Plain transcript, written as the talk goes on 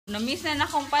Na-miss na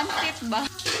akong pansit ba?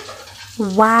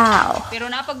 Wow!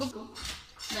 Pero napag...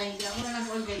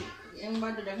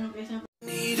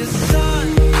 Need a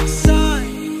sign,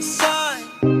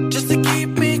 just to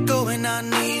keep me going. I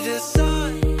need a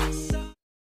sign.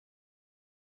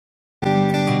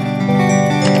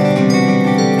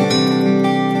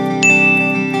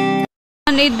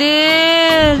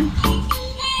 Idel!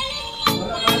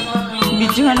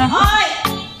 Videohan ako. Hoy!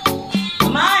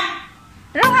 Come on!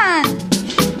 Rohan!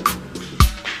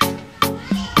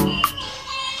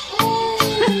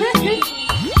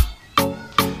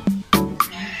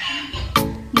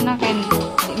 Nakin,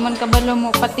 di man kabalo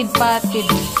mo patid-patid.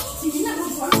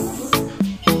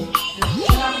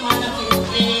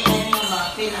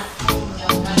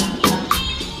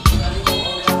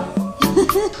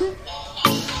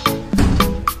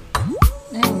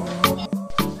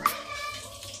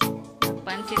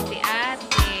 Pansit si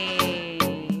ate.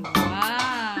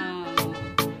 Wow.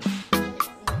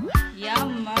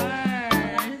 Yummer.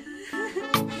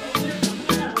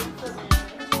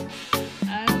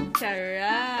 Ang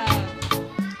sarap.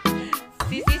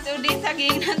 Si Sudi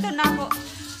saging na to na ako.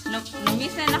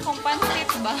 Na-miss na akong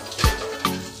pansit ba?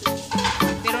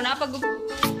 Pero napag...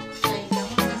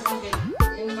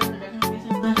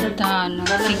 Tano.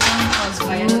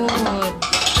 Good.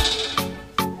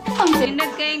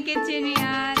 Pindad kayong kitchen ni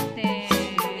ate.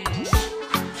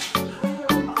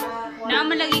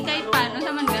 Naman lagi kay paano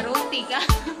sa man garoti ka?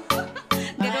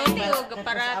 Garoti o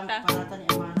kaparata? Parata ni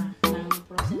Amana. Nang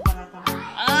prosin parata.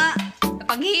 Ah,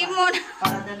 paghimo na.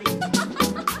 Para dali.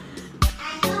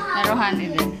 Narohan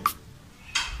din.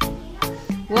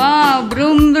 Wow,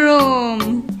 broom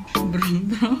broom. Broom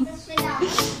broom.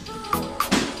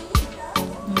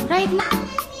 Right now.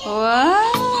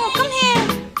 Wow, come here.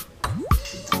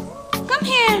 Come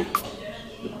here.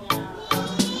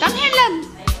 Come here, love.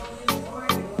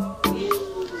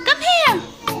 Come here.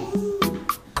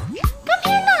 Come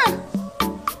here na.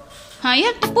 You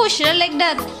have to push like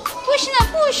that. Push na,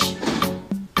 push.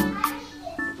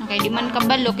 Okay, di man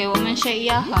kabalo kay waman siya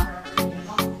iyaha.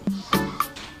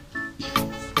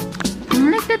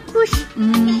 Like that, push.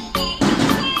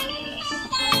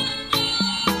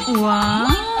 Wow.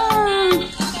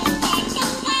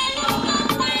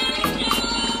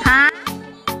 Ha?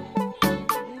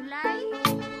 Gulay?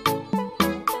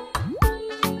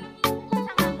 Saan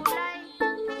ka gulay?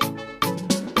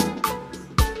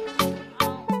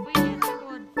 Pwede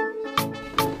likod.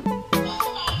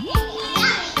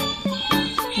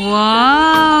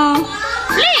 Wow!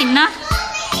 Plain na.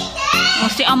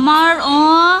 Oh, si Amar,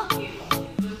 oh.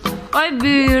 Ay,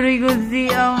 very good si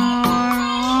Amar.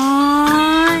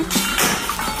 Ay.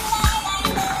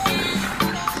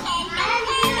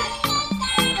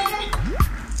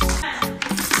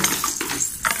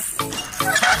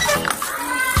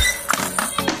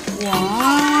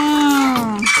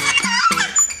 Wow.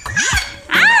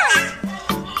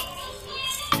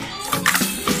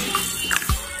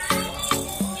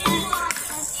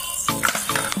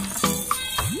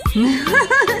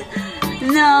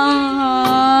 No.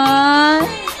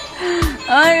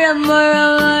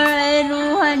 Ramar,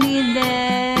 Ruhan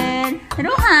din.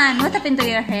 Ruhan, what happened to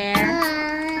your hair?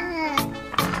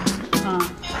 Oh.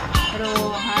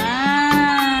 Ruhan.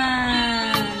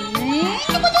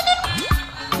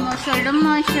 Mashallah,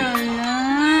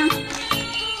 mashallah.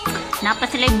 Napa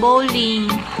sila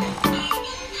bowling.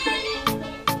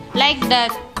 Like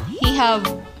that.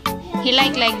 He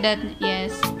like that.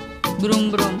 Yes.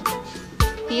 Broom broom.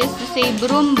 He used to say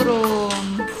broom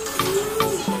broom.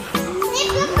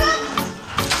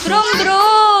 Broom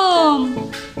broom.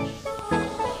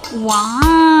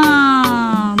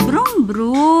 Wow. Broom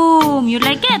broom. You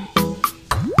like it?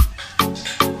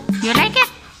 You like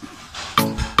it?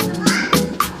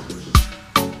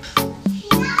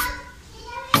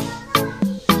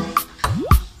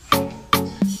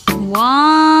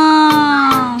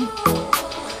 Wow.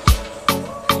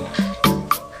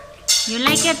 You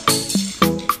like it?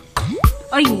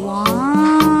 Ay,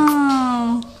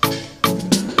 wow.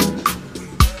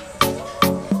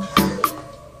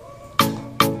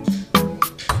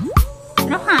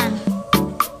 Rohan.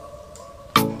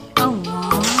 Oh,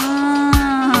 wow.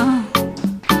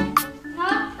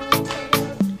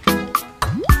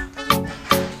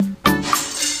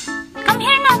 Come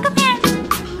here now, come here.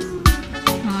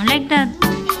 Oh, like that.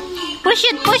 Push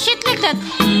it like that.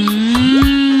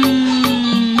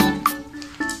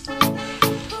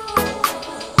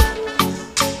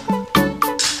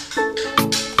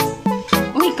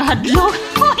 Kadlok.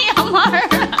 Uy, Amar.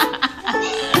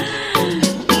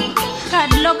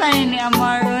 Kadlok ka ni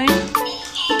Amar, uy.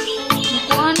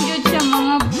 Kuhan yun siya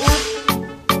mga boot.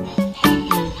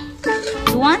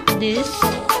 Tuwan? want this?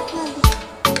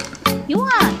 You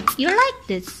want? You like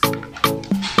this?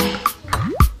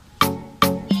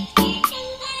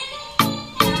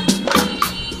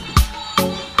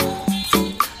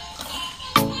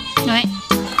 Right.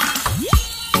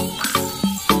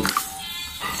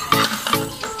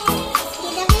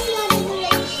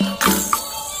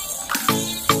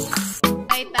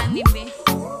 Ay, tanim eh.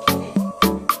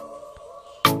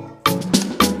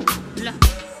 Wala.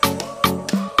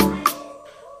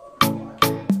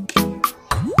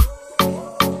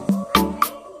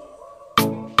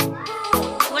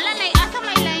 Wala na eh. Asa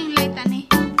may laing lightan eh.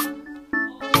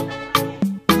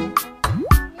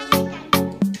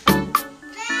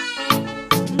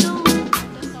 No.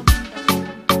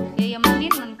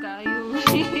 Yayamanin man kayo.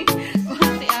 Kung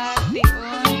si ate,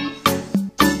 oy.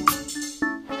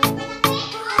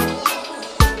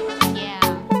 Yeah.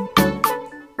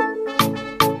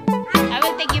 I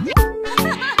will take you.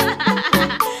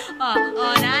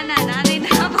 Oh, nanay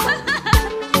na po.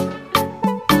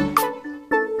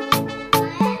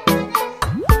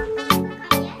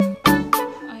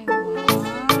 Ay,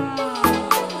 wow.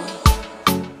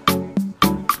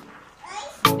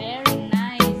 Very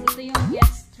nice. Ito yung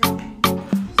guest room.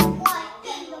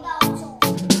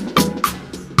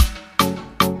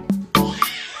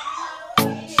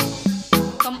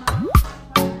 Come.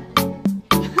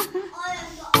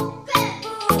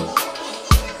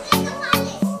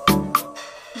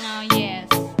 No, yes.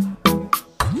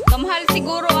 Kamahal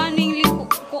siguro aning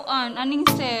likuan, aning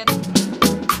set.